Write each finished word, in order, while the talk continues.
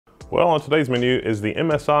Well, on today's menu is the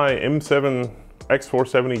MSI M7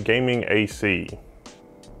 X470 Gaming AC.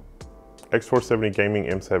 X470 Gaming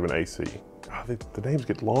M7 AC. God, the names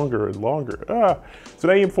get longer and longer. It's an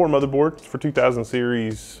AM4 motherboard. It's for 2000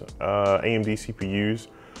 series AMD CPUs.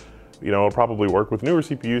 You know, it'll probably work with newer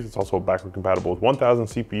CPUs. It's also backward compatible with 1000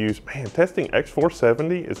 CPUs. Man, testing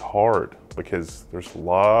X470 is hard because there's a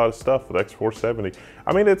lot of stuff with X470.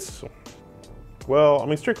 I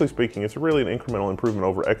mean, strictly speaking, it's really an incremental improvement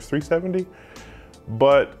over X370,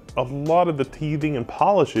 but a lot of the teething and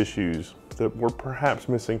polish issues that were perhaps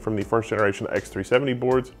missing from the first generation X370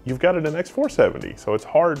 boards, you've got it in X470. So it's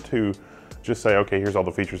hard to just say, okay, here's all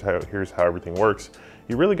the features, here's how everything works.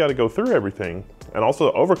 You really got to go through everything. And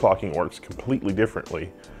also overclocking works completely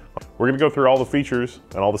differently. We're going to go through all the features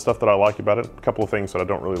and all the stuff that I like about it, a couple of things that I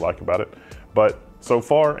don't really like about it. But so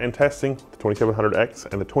far in testing the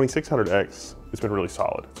 2700X and the 2600X, it's been really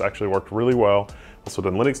solid. It's actually worked really well. Also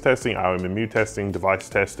done Linux testing, IOMMU testing, device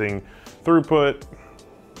testing, throughput,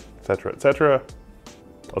 etc., etc.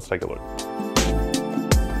 Let's take a look.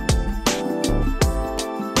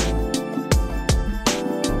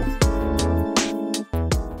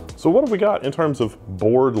 So what have we got in terms of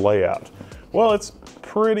board layout? Well, it's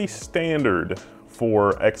pretty standard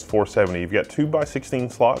for X470. You've got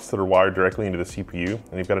 2x16 slots that are wired directly into the CPU,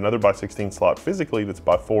 and you've got another x16 slot physically that's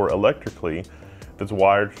by 4 electrically that's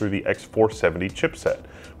wired through the X470 chipset,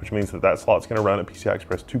 which means that slot's gonna run at PCI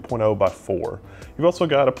Express 2.0 by 4. You've also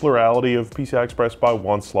got a plurality of PCI Express by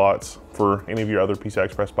 1 slots for any of your other PCI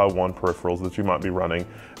Express by 1 peripherals that you might be running,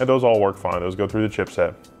 and those all work fine. Those go through the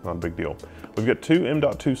chipset, not a big deal. We've got 2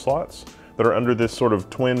 M.2 slots that are under this sort of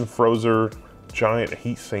twin Frozer giant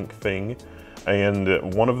heatsink thing,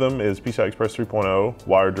 and one of them is PCI Express 3.0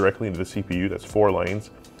 wired directly into the CPU. That's 4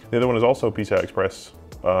 lanes. The other one is also PCI Express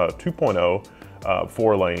 2.0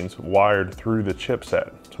 4 lanes wired through the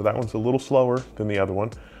chipset. So that one's a little slower than the other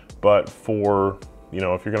one, but for, you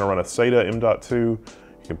know, if you're gonna run a SATA M.2, you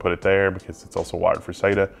can put it there because it's also wired for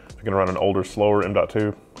SATA. If you're gonna run an older, slower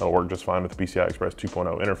M.2, that'll work just fine with the PCI Express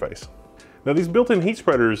 2.0 interface. Now these built-in heat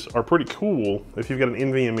spreaders are pretty cool if you've got an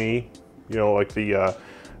NVMe, you know, like the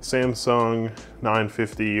Samsung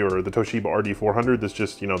 950 or the Toshiba RD400 that's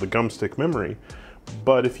just, you know, the gumstick memory.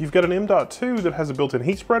 But if you've got an M.2 that has a built-in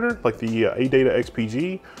heat spreader, like the ADATA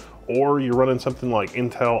XPG, or you're running something like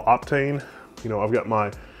Intel Optane, you know, I've got my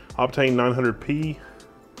Optane 900P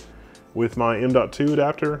with my M.2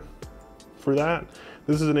 adapter for that.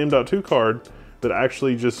 This is an M.2 card that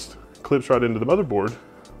actually just clips right into the motherboard.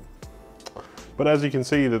 But as you can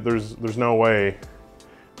see, that there's no way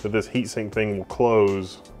that this heatsink thing will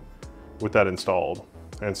close with that installed.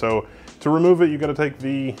 And so to remove it, you've got to take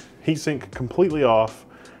the heatsink completely off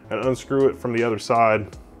and unscrew it from the other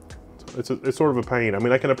side. It's sort of a pain. I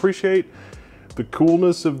mean, I can appreciate the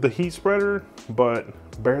coolness of the heat spreader, but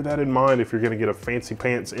bear that in mind if you're gonna get a fancy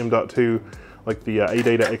pants M.2 like the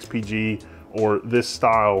ADATA XPG or this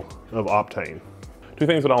style of Optane. 2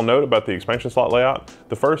 things that I'll note about the expansion slot layout.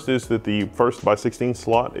 The first is that the first x16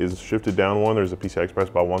 slot is shifted down 1. There's a PCI Express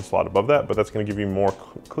by 1 slot above that, but that's gonna give you more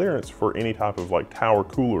clearance for any type of like tower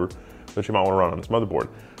cooler that you might wanna run on this motherboard.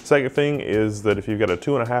 Second thing is that if you've got a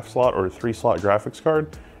 2.5 slot or a 3 slot graphics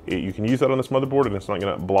card, you can use that on this motherboard and it's not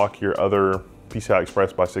gonna block your other PCI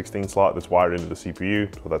Express by 16 slot that's wired into the CPU.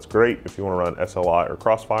 So that's great if you wanna run SLI or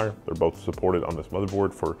Crossfire. They're both supported on this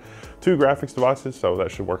motherboard for 2 graphics devices, so that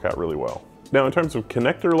should work out really well. Now in terms of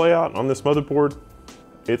connector layout on this motherboard,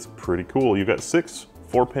 it's pretty cool. You've got 6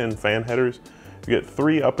 4-pin fan headers. You get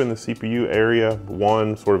 3 up in the CPU area,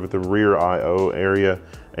 1 sort of at the rear I/O area,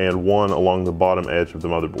 and 1 along the bottom edge of the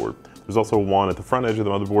motherboard. There's also 1 at the front edge of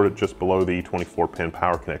the motherboard just below the 24-pin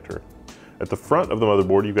power connector. At the front of the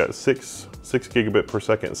motherboard, you've got 6 gigabit per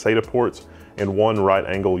second SATA ports and 1 right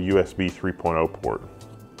angle USB 3.0 port.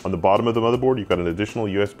 On the bottom of the motherboard, you've got an additional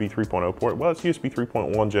USB 3.0 port. Well, it's USB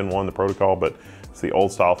 3.1 Gen 1, the protocol, but it's the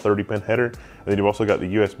old style 30-pin header. And then you've also got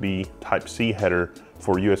the USB Type-C header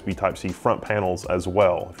for USB Type-C front panels as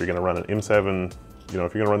well. If you're gonna run an M7, you know,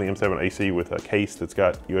 if you're gonna run the M7 AC with a case that's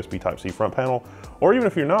got USB Type-C front panel, or even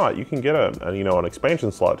if you're not, you can get you know, an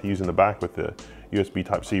expansion slot to use in the back with the USB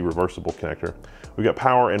Type-C reversible connector. We've got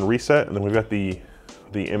power and reset, and then we've got the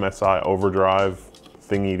MSI overdrive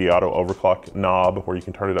thingy, the auto overclock knob where you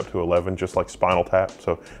can turn it up to 11 just like Spinal Tap.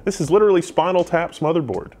 So this is literally Spinal Tap's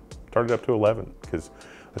motherboard. Turn it up to 11 because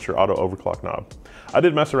that's your auto overclock knob. I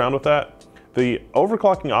did mess around with that. The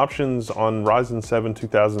overclocking options on Ryzen 7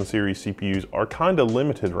 2000 series CPUs are kind of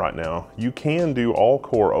limited right now. You can do all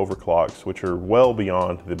core overclocks, which are well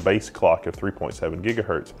beyond the base clock of 3.7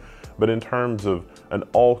 gigahertz. But in terms of an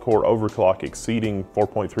all core overclock exceeding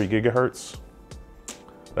 4.3 gigahertz,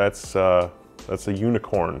 that's a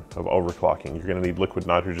unicorn of overclocking. You're gonna need liquid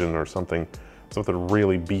nitrogen or something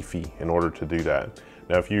really beefy in order to do that.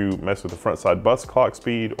 Now, if you mess with the front side bus clock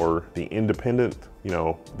speed or the independent, you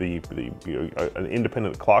know, an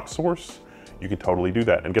independent clock source, you can totally do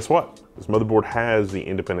that. And guess what? This motherboard has the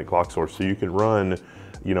independent clock source, so you can run,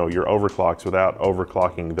 you know, your overclocks without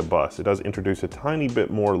overclocking the bus. It does introduce a tiny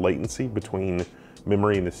bit more latency between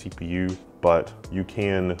memory and the CPU, but you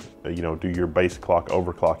can, you know, do your base clock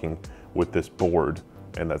overclocking with this board,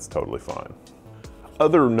 and that's totally fine.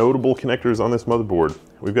 Other notable connectors on this motherboard,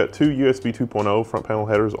 we've got two USB 2.0 front panel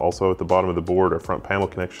headers. Also at the bottom of the board, our front panel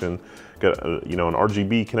connection. Got you know, an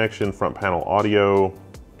RGB connection, front panel audio,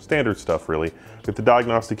 standard stuff really. Got the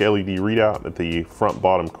diagnostic LED readout at the front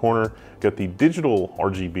bottom corner. Got the digital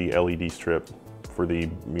RGB LED strip for the,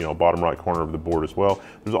 you know, bottom right corner of the board as well.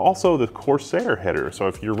 There's also the Corsair header. So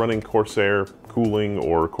if you're running Corsair cooling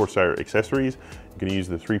or Corsair accessories, you can use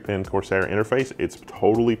the 3-pin Corsair interface. It's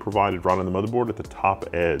totally provided right on the motherboard at the top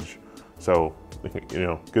edge. So, you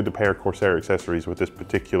know, good to pair Corsair accessories with this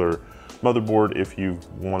particular motherboard if you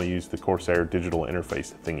want to use the Corsair digital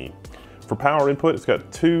interface thingy. For power input, it's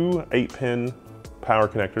got two 8-pin power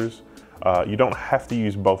connectors. You don't have to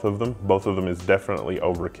use both of them. Both of them is definitely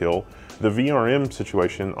overkill. The VRM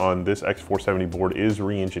situation on this X470 board is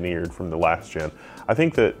re-engineered from the last gen. I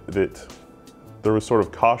think that there was sort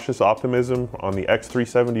of cautious optimism on the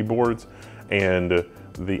X370 boards, and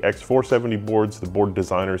the X470 boards, the board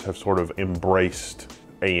designers have sort of embraced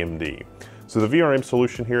AMD. So the VRM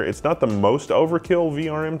solution here, it's not the most overkill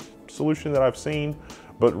VRM solution that I've seen,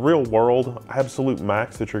 but real world, absolute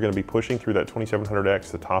max that you're gonna be pushing through that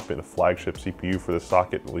 2700X, the top end flagship CPU for the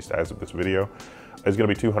socket, at least as of this video, is gonna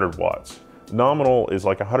be 200 watts. Nominal is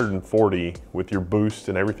like 140 with your boost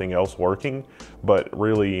and everything else working, but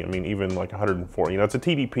really, I mean, even like 140, you know, it's a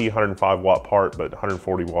TDP 105 watt part, but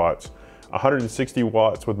 140 watts. 160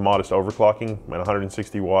 watts with modest overclocking, and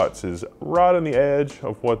 160 watts is right on the edge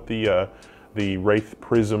of what the Wraith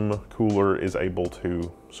Prism cooler is able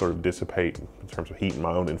to sort of dissipate in terms of heat in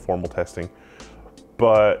my own informal testing.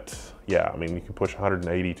 But yeah, I mean, you can push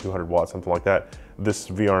 180, 200 watts, something like that. This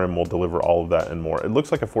VRM will deliver all of that and more. It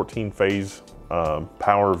looks like a 14-phase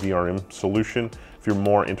power VRM solution. If you're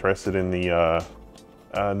more interested in the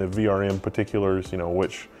VRM particulars, you know,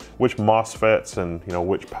 which MOSFETs and, you know,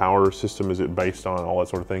 which power system is it based on, all that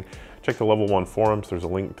sort of thing, check the Level 1 forums. There's a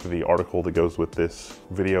link to the article that goes with this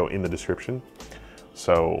video in the description.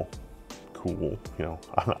 So cool, you know,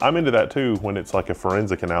 I'm into that too when it's like a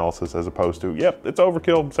forensic analysis as opposed to, yep, it's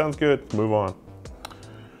overkill, sounds good, move on.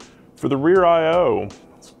 For the rear I/O,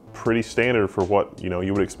 it's pretty standard for what, you know,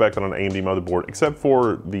 you would expect on an AMD motherboard, except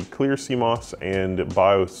for the clear CMOS and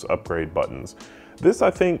BIOS upgrade buttons. This, I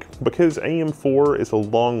think, because AM4 is a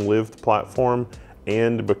long-lived platform,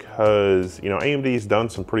 and because, you know, AMD's done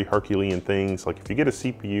some pretty Herculean things, like if you get a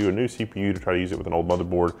CPU, a new CPU to try to use it with an old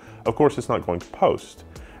motherboard, of course it's not going to post.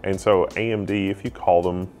 And so AMD, if you call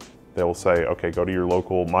them, they'll say, okay, go to your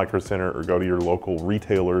local Micro Center or go to your local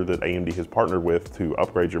retailer that AMD has partnered with to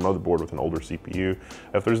upgrade your motherboard with an older CPU.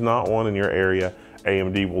 If there's not one in your area,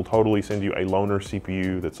 AMD will totally send you a loaner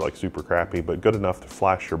CPU that's like super crappy, but good enough to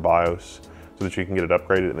flash your BIOS so that you can get it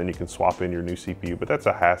upgraded, and then you can swap in your new CPU. But that's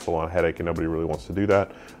a hassle and a headache, and nobody really wants to do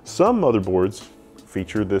that. Some motherboards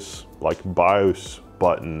feature this like BIOS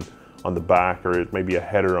button on the back, or it may be a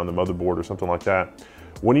header on the motherboard or something like that.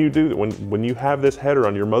 When you do, when you have this header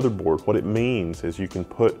on your motherboard, what it means is you can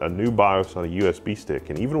put a new BIOS on a USB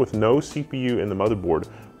stick, and even with no CPU in the motherboard,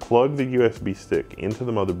 plug the USB stick into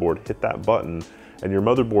the motherboard, hit that button, and your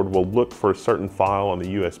motherboard will look for a certain file on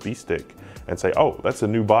the USB stick and say, oh, that's a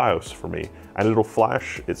new BIOS for me. And it'll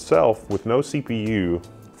flash itself with no CPU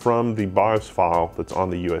from the BIOS file that's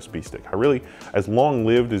on the USB stick. I really, as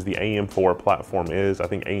long-lived as the AM4 platform is, I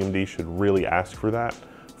think AMD should really ask for that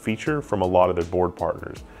feature from a lot of their board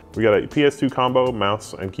partners. We got a PS2 combo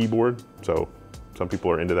mouse and keyboard, so some people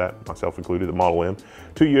are into that, myself included, the Model M.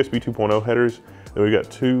 Two USB 2.0 headers, then we got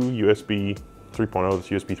two USB 3.0, that's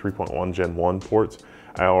USB 3.1 Gen 1 ports.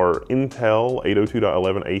 Our Intel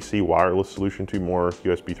 802.11 AC wireless solution, two more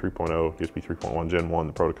USB 3.0, USB 3.1 Gen 1,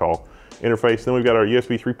 the protocol interface. Then we've got our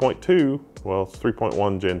USB 3.2, well, it's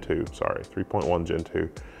 3.1 Gen 2, sorry, 3.1 Gen 2,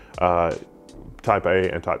 Type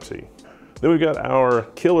A and Type C. Then we've got our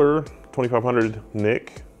killer 2500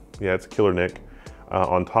 NIC, yeah, it's a killer NIC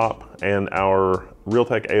on top, and our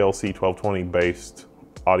Realtek ALC 1220 based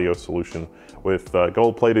audio solution with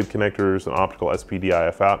gold-plated connectors and optical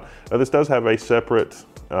SPDIF out. Now this does have a separate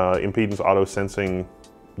impedance auto sensing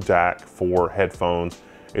DAC for headphones.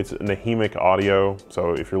 It's Nahimic audio,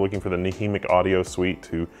 so if you're looking for the Nahimic audio suite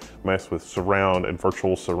to mess with surround and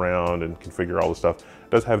virtual surround and configure all this stuff,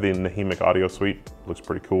 it does have the Nahimic audio suite. Looks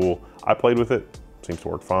pretty cool. I played with it, seems to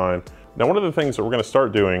work fine. Now, one of the things that we're going to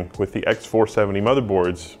start doing with the X470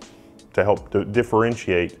 motherboards to help to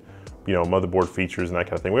differentiate, you know, motherboard features and that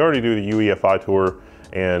kind of thing. We already do the UEFI tour,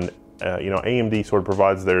 and you know, AMD sort of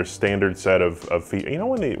provides their standard set of features. You know,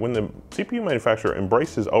 when the CPU manufacturer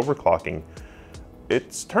embraces overclocking,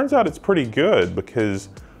 it turns out it's pretty good, because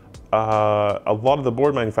a lot of the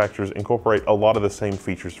board manufacturers incorporate a lot of the same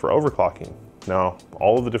features for overclocking. Now,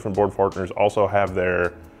 all of the different board partners also have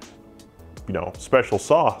their, you know, special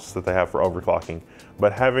sauce that they have for overclocking,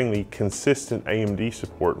 but having the consistent AMD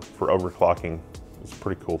support for overclocking is a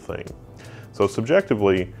pretty cool thing. So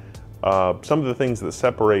subjectively, some of the things that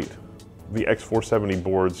separate the X470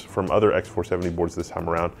 boards from other X470 boards this time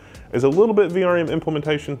around is a little bit VRM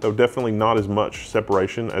implementation, though definitely not as much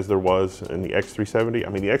separation as there was in the X370. I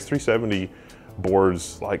mean, the X370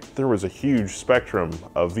 boards, like, there was a huge spectrum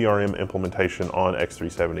of VRM implementation on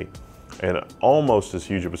X370, and almost as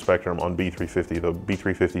huge of a spectrum on B350. The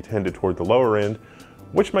B350 tended toward the lower end,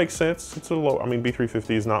 which makes sense. It's a low, I mean,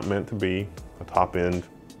 B350 is not meant to be a top end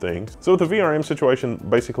thing. So with the VRM situation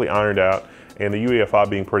basically ironed out, and the UEFI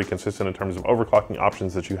being pretty consistent in terms of overclocking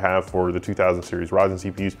options that you have for the 2000 series Ryzen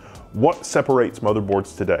CPUs, what separates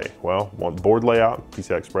motherboards today? Well, board layout,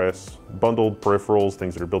 PCI Express, bundled peripherals,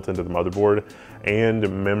 things that are built into the motherboard,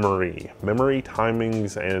 and memory. Memory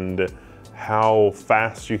timings and how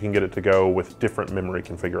fast you can get it to go with different memory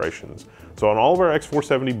configurations. So on all of our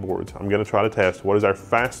X470 boards, I'm gonna try to test what is our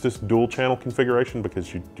fastest dual channel configuration,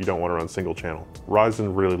 because you don't wanna run single channel.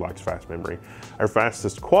 Ryzen really likes fast memory. Our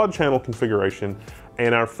fastest quad channel configuration,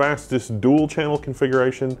 and our fastest dual channel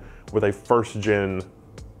configuration with a first gen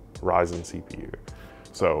Ryzen CPU.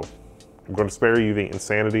 So I'm gonna spare you the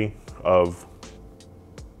insanity of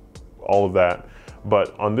all of that.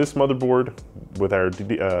 But on this motherboard, with our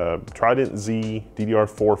Trident Z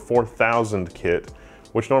DDR4 4000 kit,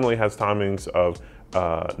 which normally has timings of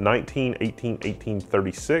 19, 18, 18,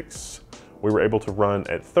 36, we were able to run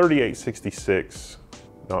at 3866,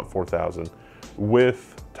 not 4000,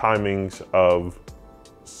 with timings of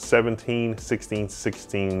 17, 16,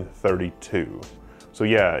 16, 32. So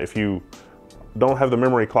yeah, if you don't have the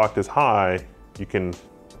memory clocked as high, you can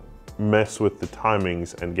mess with the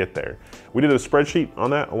timings and get there. We did a spreadsheet on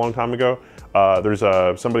that a long time ago.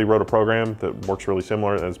 Somebody wrote a program that works really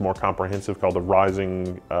similar and is more comprehensive, called the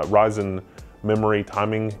Ryzen Memory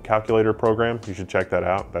Timing Calculator program. You should check that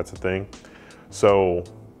out. That's a thing. So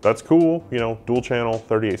that's cool, you know, dual channel,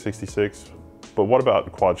 3866. But what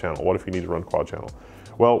about quad channel? What if you need to run quad channel?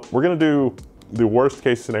 Well, we're gonna do the worst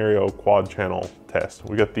case scenario quad channel test.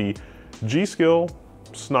 We got the G.Skill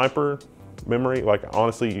Sniper memory. Like,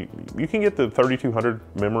 honestly, you can get the 3200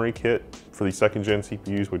 memory kit for the second gen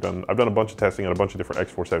CPUs. I've done a bunch of testing on a bunch of different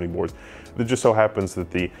X470 boards. It just so happens that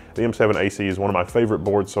the M7 AC is one of my favorite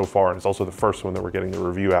boards so far, and it's also the first one that we're getting the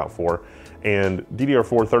review out for. And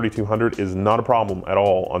DDR4 3200 is not a problem at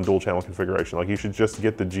all on dual channel configuration. Like, you should just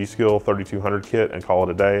get the G.Skill 3200 kit and call it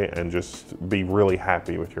a day and just be really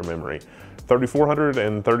happy with your memory. 3400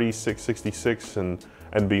 and 3666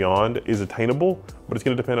 and beyond is attainable, but it's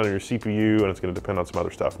gonna depend on your CPU and it's gonna depend on some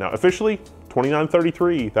other stuff. Now, officially,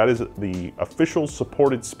 2933, that is the official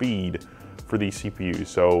supported speed for these CPUs.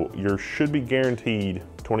 So you should be guaranteed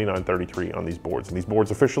 2933 on these boards. And these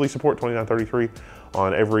boards officially support 2933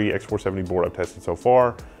 on every X470 board I've tested so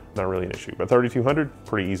far. Not really an issue, but 3200,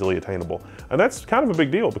 pretty easily attainable. And that's kind of a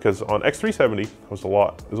big deal, because on X370, it was a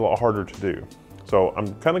lot harder to do. So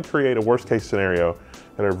I'm gonna create a worst case scenario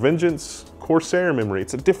that our Vengeance Corsair memory,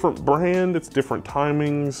 it's a different brand, it's different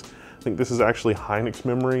timings. I think this is actually Hynix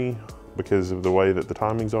memory because of the way that the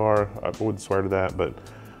timings are. I wouldn't swear to that, but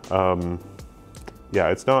yeah,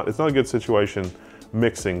 it's not a good situation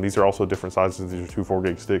mixing. These are also different sizes. These are two 4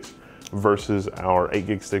 gig sticks versus our 8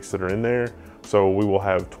 gig sticks that are in there. So we will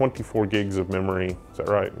have 24 gigs of memory. Is that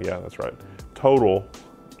right? Yeah, that's right. Total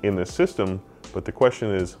in this system. But the question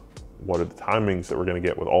is, what are the timings that we're gonna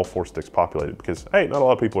get with all 4 sticks populated? Because, hey, not a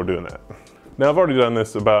lot of people are doing that. Now, I've already done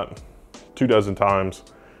this about 24 times.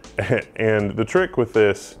 And the trick with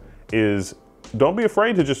this is, don't be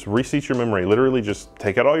afraid to just reseat your memory. Literally just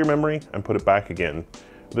take out all your memory and put it back again.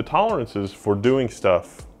 The tolerances for doing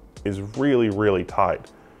stuff is really, really tight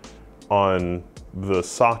on the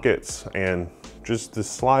sockets, and just the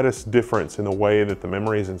slightest difference in the way that the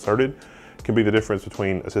memory is inserted can be the difference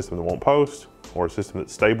between a system that won't post, or a system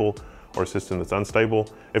that's stable, or a system that's unstable.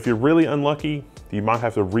 If you're really unlucky, you might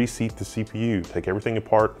have to reseat the CPU, take everything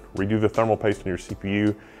apart, redo the thermal paste in your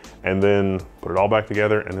CPU, and then put it all back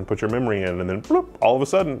together, and then put your memory in, and then bloop, all of a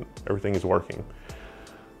sudden, everything is working.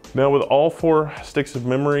 Now with all 4 sticks of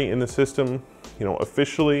memory in the system, you know,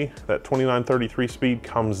 officially that 2933 speed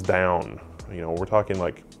comes down. You know, we're talking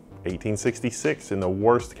like 1866 in the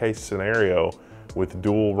worst case scenario with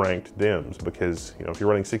dual ranked DIMMs, because, you know, if you're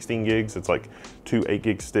running 16 gigs, it's like 2 8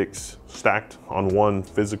 gig sticks stacked on one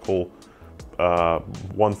physical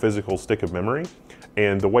stick of memory.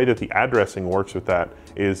 And the way that the addressing works with that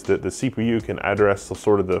is that the CPU can address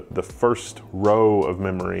sort of the first row of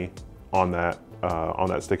memory on that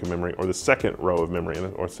stick of memory, or the second row of memory,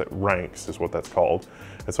 or ranks is what that's called.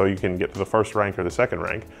 And so you can get to the first rank or the second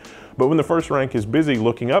rank. But when the first rank is busy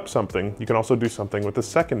looking up something, you can also do something with the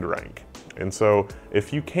second rank. And so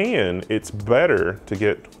if you can, it's better to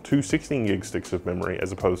get 2 16 gig sticks of memory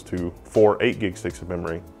as opposed to 4 8 gig sticks of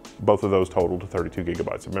memory. Both of those total to 32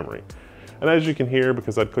 gigabytes of memory. And as you can hear,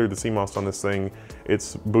 because I'd cleared the CMOS on this thing,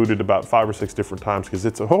 it's booted about 5 or 6 different times because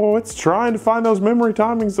it's trying to find those memory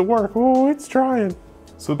timings to work. Oh, it's trying.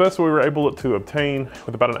 So the best we were able to obtain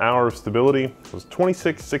with about an hour of stability was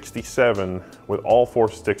 2667 with all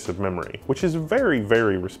 4 sticks of memory, which is very,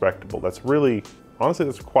 very respectable. That's really, honestly,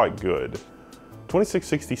 that's quite good.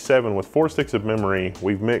 2667 with 4 sticks of memory.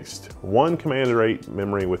 We've mixed 1 command rate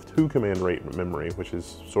memory with 2 command rate memory, which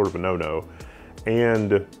is sort of a no-no.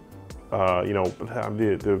 And you know,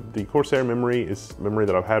 the Corsair memory is memory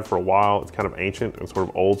that I've had for a while. It's kind of ancient and sort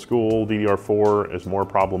of old school. DDR4 is more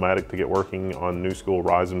problematic to get working on new school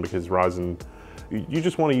Ryzen, because Ryzen, you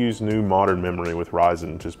just want to use new modern memory with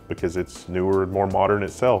Ryzen just because it's newer and more modern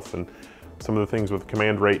itself, and some of the things with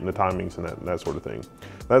command rate and the timings and that sort of thing.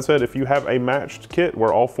 That said, if you have a matched kit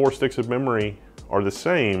where all 4 sticks of memory are the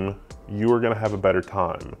same, you are going to have a better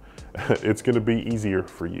time. It's going to be easier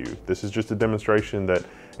for you. This is just a demonstration that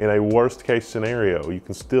in a worst case scenario, you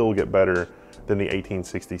can still get better than the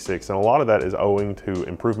 1866. And a lot of that is owing to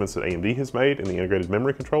improvements that AMD has made in the integrated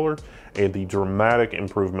memory controller, and the dramatic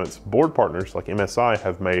improvements board partners like MSI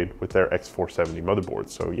have made with their X470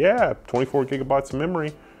 motherboards. So yeah, 24 gigabytes of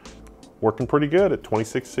memory, working pretty good at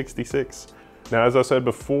 2666. Now, as I said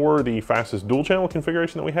before, the fastest dual channel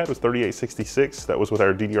configuration that we had was 3866. That was with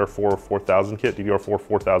our DDR4 4000 kit. DDR4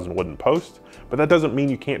 4000 wouldn't post, but that doesn't mean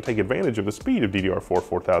you can't take advantage of the speed of DDR4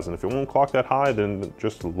 4000. If it won't clock that high, then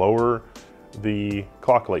just lower the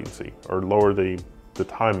clock latency, or lower the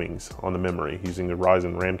timings on the memory using the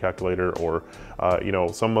Ryzen RAM calculator, or you know,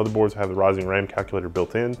 some motherboards have the Ryzen RAM calculator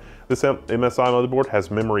built in. This MSI motherboard has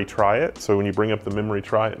memory try it, so when you bring up the memory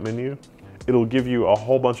try it menu, it'll give you a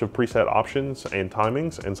whole bunch of preset options and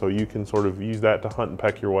timings, and so you can sort of use that to hunt and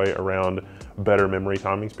peck your way around better memory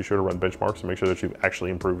timings. Be sure to run benchmarks and make sure that you've actually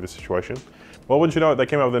improved the situation. Well, wouldn't you know it, they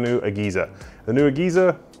came out with the new Agiza. The new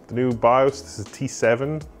Agiza, the new BIOS, this is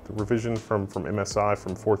T7, the revision from MSI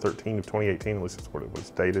from 4/13 of 2018, at least that's what it was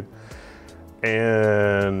dated.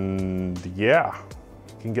 And yeah,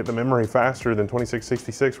 you can get the memory faster than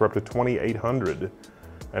 2666. We're up to 2800,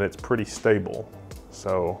 and it's pretty stable.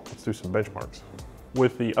 So let's do some benchmarks.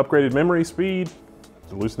 With the upgraded memory speed,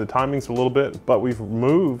 to loosen the timings a little bit, but we've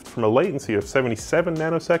moved from a latency of 77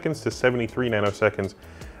 nanoseconds to 73 nanoseconds.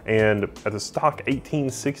 And at the stock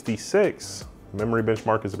 1866, memory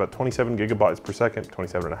benchmark is about 27 gigabytes per second,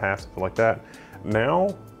 27 and a half, something like that.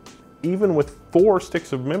 Now, even with 4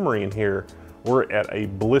 sticks of memory in here, we're at a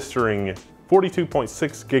blistering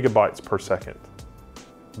 42.6 gigabytes per second.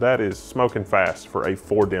 That is smoking fast for a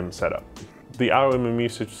 4-DIMM setup. The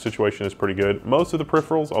IOMMU situation is pretty good. Most of the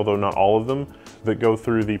peripherals, although not all of them, that go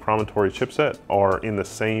through the Promontory chipset are in the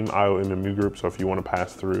same IOMMU group. So if you want to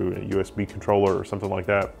pass through a USB controller or something like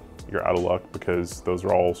that, you're out of luck, because those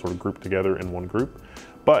are all sort of grouped together in one group.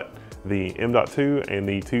 But the M.2 and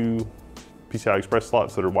the 2 PCI Express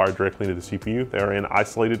slots that are wired directly into the CPU, they are in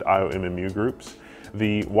isolated IOMMU groups.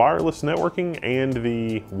 The wireless networking and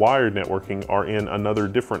the wired networking are in another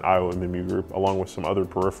different IOMMU group, along with some other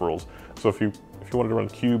peripherals. So if you wanted to run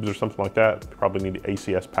cubes or something like that, you probably need the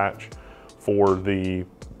ACS patch for the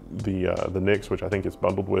NICs, which I think it's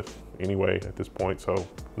bundled with anyway at this point, so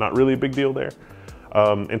not really a big deal there.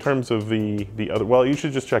 In terms of the other, well, you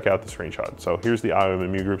should just check out the screenshot. So here's the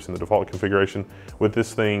IOMMU groups in the default configuration, with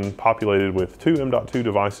this thing populated with 2 M.2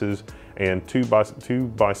 devices and 2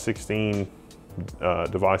 by 16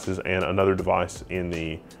 devices, and another device in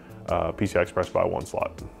the PCI Express by 1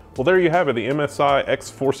 slot. Well, there you have it, the MSI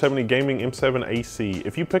X470 Gaming M7 AC.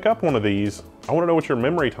 If you pick up one of these, I want to know what your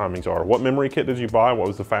memory timings are. What memory kit did you buy? What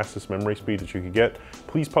was the fastest memory speed that you could get?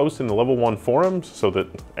 Please post in the Level 1 forums so that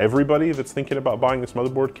everybody that's thinking about buying this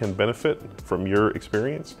motherboard can benefit from your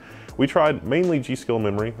experience. We tried mainly G.Skill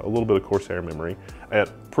memory, a little bit of Corsair memory, at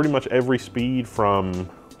pretty much every speed from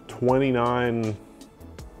 29,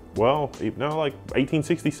 well, no, like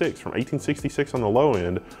 1866, from 1866 on the low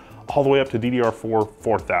end, all the way up to DDR4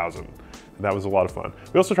 4000. That was a lot of fun.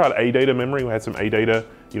 We also tried A-Data memory. We had some A-Data,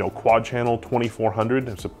 quad channel 2400.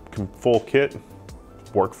 It's a full kit,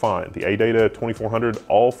 worked fine. The A-Data 2400,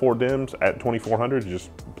 all 4 DIMMs at 2400, you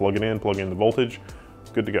just plug it in, plug in the voltage,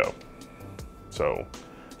 good to go. So,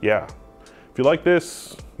 yeah. If you like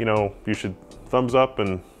this, you should thumbs up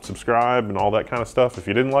and subscribe and all that kind of stuff. If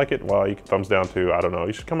you didn't like it, well, you can thumbs down too. I don't know.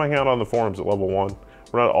 You should come hang out on the forums at Level 1.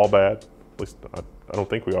 We're not all bad. At least I don't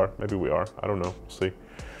think we are. Maybe we are. I don't know. We'll see.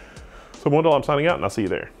 So Wendell, I'm signing out and I'll see you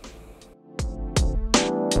there.